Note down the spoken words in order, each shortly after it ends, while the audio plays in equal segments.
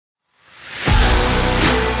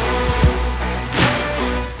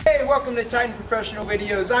welcome to Titan Professional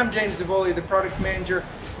Videos. I'm James DeVoli, the product manager.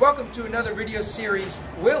 Welcome to another video series,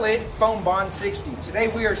 Will It Foam Bond 60? Today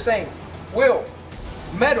we are saying, will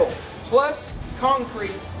metal plus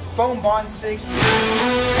concrete foam bond 60?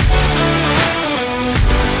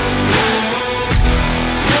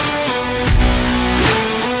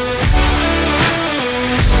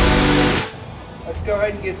 Let's go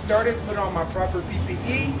ahead and get started, put on my proper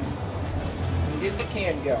PPE, and get the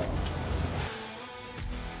can going.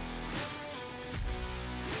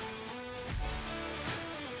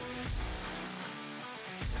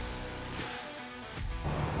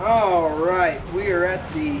 Alright, we are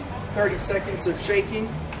at the 30 seconds of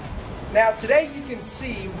shaking. Now today you can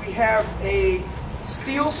see we have a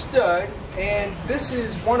steel stud, and this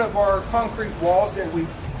is one of our concrete walls that we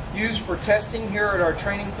use for testing here at our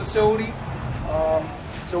training facility.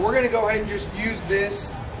 So we're going to go ahead and just use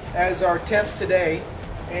this as our test today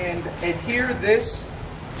and adhere this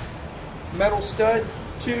metal stud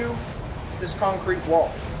to this concrete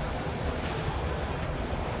wall.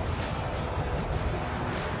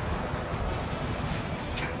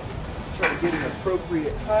 Try to get an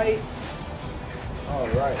appropriate height. All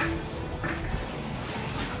right.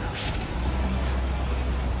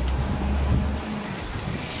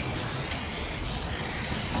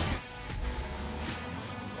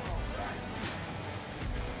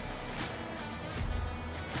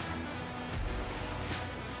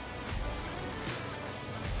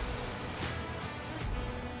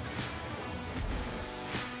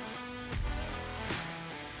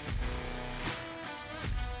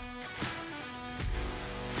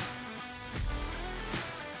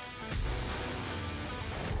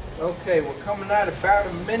 Okay, we're coming at about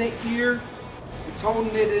a minute here. It's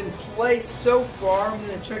holding it in place so far. I'm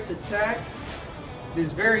going to check the tack. It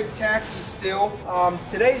is very tacky still.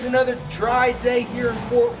 Today's another dry day here in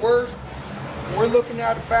Fort Worth. We're looking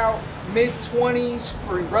at about mid-20s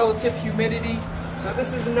for relative humidity. So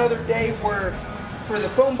this is another day where for the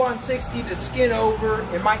Foam Bond 60 to skin over,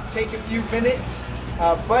 it might take a few minutes,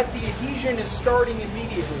 but the adhesion is starting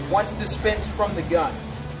immediately once dispensed from the gun.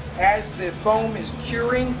 As the foam is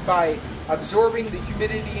curing by absorbing the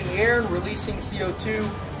humidity in the air and releasing CO2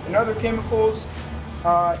 and other chemicals,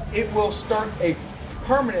 it will start a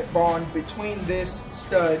permanent bond between this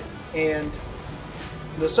stud and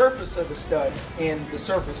the surface of the stud and the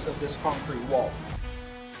surface of this concrete wall.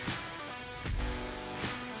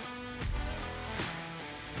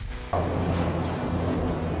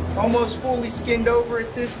 Almost fully skinned over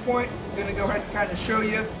at this point. I'm going to go ahead and kind of show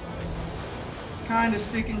you. Kind of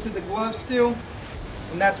sticking to the glove still,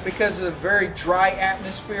 and that's because of the very dry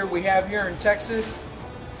atmosphere we have here in Texas.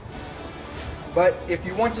 But if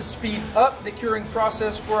you want to speed up the curing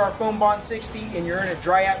process for our Foam Bond 60 and you're in a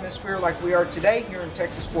dry atmosphere like we are today here in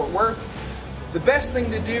Texas Fort Worth, the best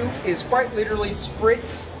thing to do is quite literally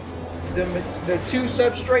spritz the two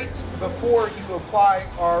substrates before you apply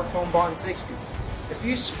our Foam Bond 60. If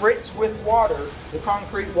you spritz with water the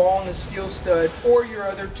concrete wall and the steel stud or your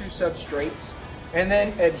other two substrates, and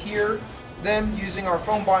then adhere them using our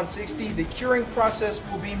Foam Bond 60, the curing process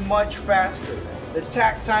will be much faster. The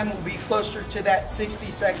tack time will be closer to that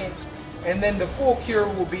 60 seconds, and then the full cure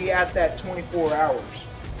will be at that 24 hours.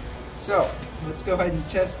 So, let's go ahead and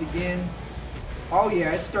test again. Oh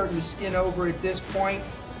yeah, it's starting to skin over at this point.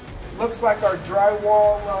 Looks like our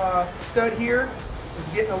drywall stud here is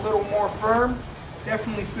getting a little more firm.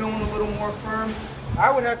 Definitely feeling a little more firm.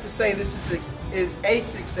 I would have to say this is a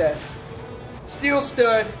success. Steel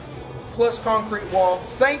stud plus concrete wall.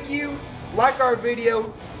 Thank you. Like our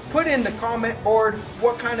video. Put in the comment board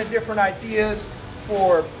what kind of different ideas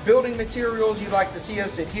for building materials you'd like to see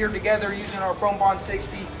us adhere together using our Foam Bond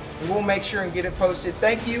 60. And we'll make sure and get it posted.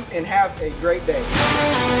 Thank you and have a great day.